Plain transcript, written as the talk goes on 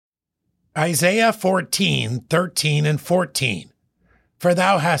Isaiah 14:13 and 14. For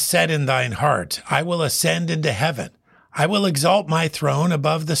thou hast said in thine heart, I will ascend into heaven. I will exalt my throne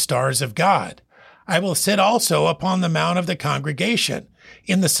above the stars of God. I will sit also upon the mount of the congregation,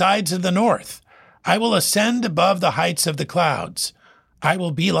 in the sides of the north. I will ascend above the heights of the clouds. I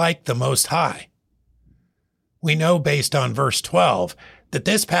will be like the Most High. We know based on verse 12 that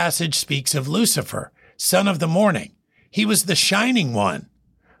this passage speaks of Lucifer, son of the morning. He was the shining one,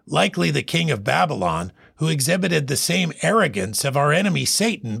 likely the king of Babylon, who exhibited the same arrogance of our enemy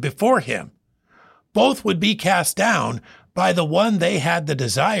Satan before him. Both would be cast down by the one they had the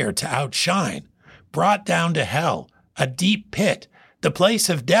desire to outshine, brought down to hell, a deep pit, the place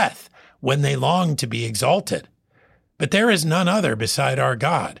of death, when they longed to be exalted. But there is none other beside our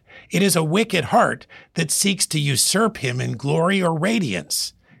God. It is a wicked heart that seeks to usurp him in glory or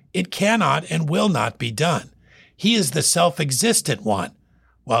radiance. It cannot and will not be done. He is the self-existent one,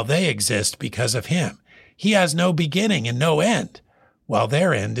 while they exist because of him. He has no beginning and no end, while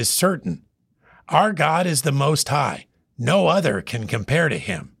their end is certain. Our God is the Most High. No other can compare to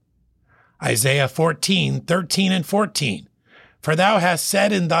him. Isaiah 14:13 and 14. For thou hast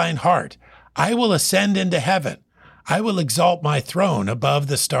said in thine heart, I will ascend into heaven. I will exalt my throne above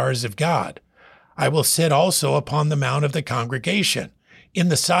the stars of God. I will sit also upon the mount of the congregation, in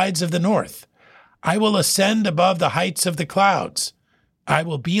the sides of the north. I will ascend above the heights of the clouds. I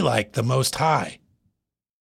will be like the Most High.